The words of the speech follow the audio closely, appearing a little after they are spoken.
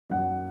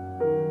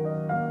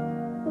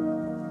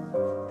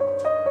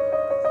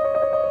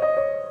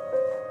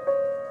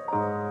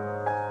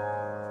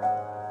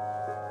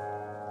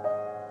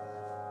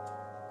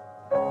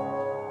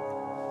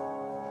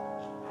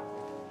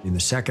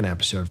second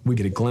episode, we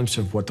get a glimpse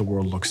of what the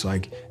world looks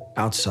like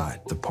outside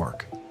the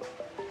park.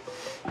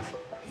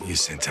 You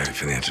sent out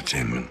for the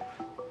entertainment.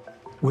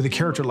 With a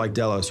character like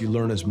Delos, you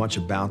learn as much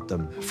about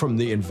them from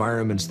the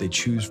environments they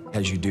choose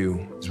as you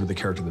do as with the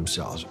character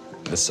themselves.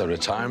 This a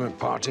retirement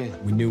party?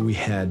 We knew we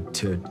had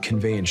to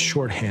convey in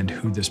shorthand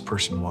who this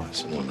person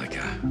was. More like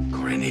a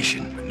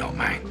coronation, but not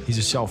mine. He's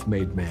a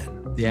self-made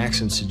man. The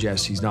accent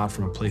suggests he's not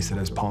from a place that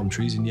has palm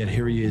trees, and yet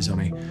here he is on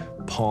a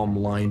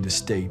palm-lined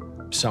estate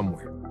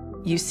somewhere.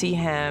 You see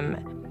him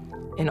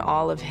in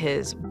all of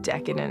his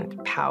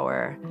decadent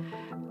power,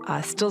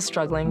 still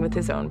struggling with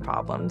his own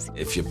problems.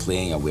 If you're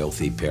playing a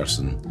wealthy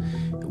person,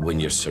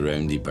 when you're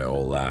surrounded by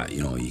all that,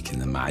 you know, you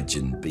can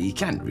imagine, but you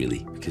can't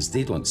really, because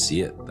they don't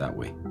see it that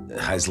way. It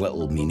has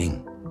little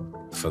meaning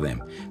for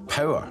them.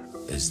 Power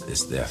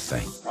is their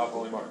thing.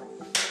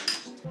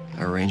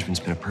 Our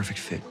arrangement's been a perfect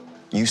fit.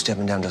 You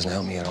stepping down doesn't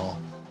help me at all.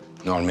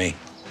 Nor me.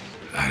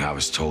 And I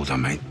was told I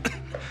might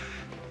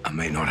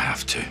not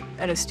have to.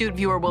 An astute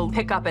viewer will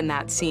pick up in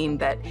that scene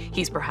that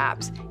he's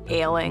perhaps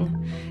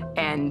ailing,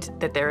 and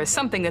that there is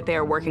something that they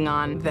are working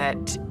on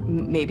that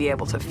may be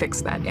able to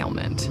fix that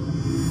ailment.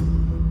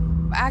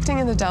 Acting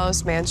in the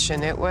Delos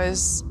mansion, it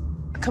was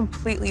a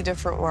completely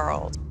different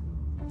world.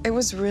 It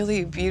was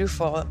really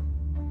beautiful.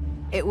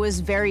 It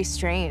was very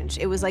strange.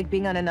 It was like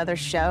being on another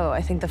show.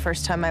 I think the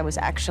first time I was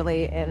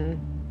actually in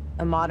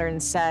a modern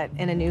set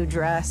in a new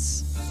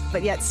dress,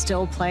 but yet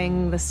still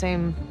playing the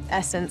same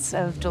essence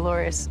of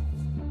Dolores.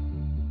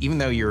 Even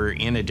though you're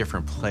in a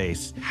different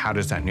place, how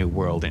does that new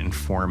world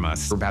inform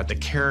us about the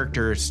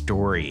character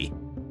story?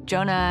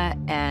 Jonah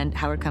and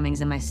Howard Cummings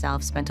and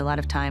myself spent a lot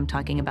of time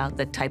talking about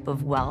the type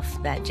of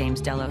wealth that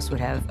James Delos would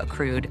have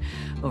accrued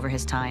over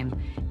his time.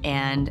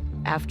 And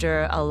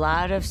after a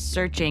lot of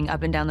searching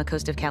up and down the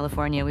coast of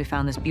California, we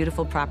found this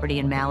beautiful property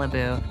in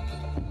Malibu.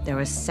 There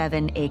was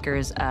 7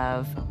 acres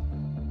of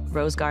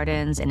rose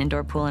gardens, an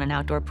indoor pool and an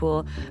outdoor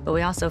pool, but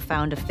we also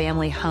found a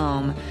family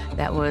home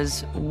that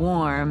was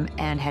warm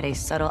and had a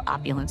subtle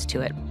opulence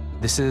to it.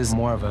 This is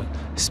more of a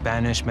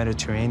Spanish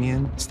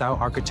Mediterranean style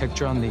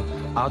architecture on the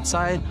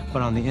outside,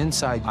 but on the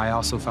inside, I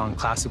also found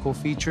classical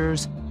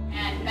features.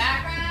 And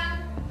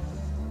background,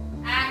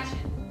 action.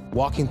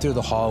 Walking through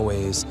the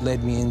hallways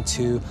led me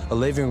into a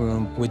living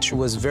room, which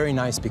was very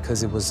nice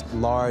because it was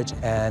large,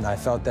 and I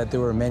felt that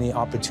there were many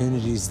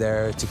opportunities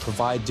there to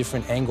provide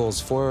different angles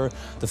for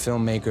the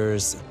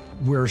filmmakers.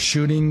 We're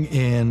shooting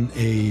in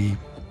a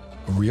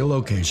real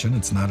location.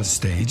 It's not a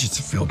stage, it's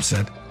a film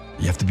set.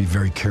 You have to be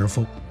very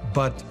careful.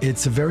 But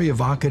it's a very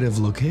evocative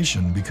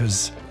location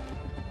because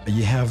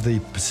you have the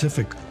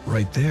Pacific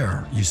right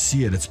there. You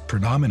see it, it's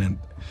predominant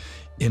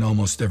in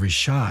almost every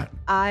shot.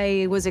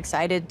 I was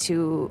excited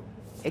to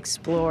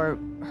explore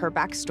her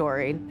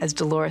backstory. As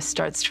Dolores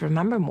starts to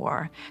remember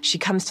more, she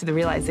comes to the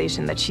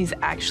realization that she's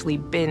actually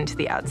been to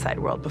the outside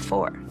world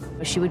before.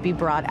 She would be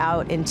brought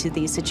out into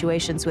these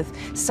situations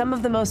with some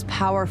of the most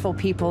powerful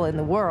people in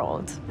the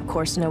world. Of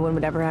course, no one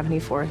would ever have any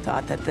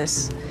forethought that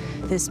this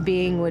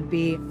being would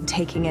be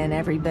taking in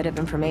every bit of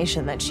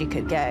information that she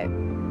could get.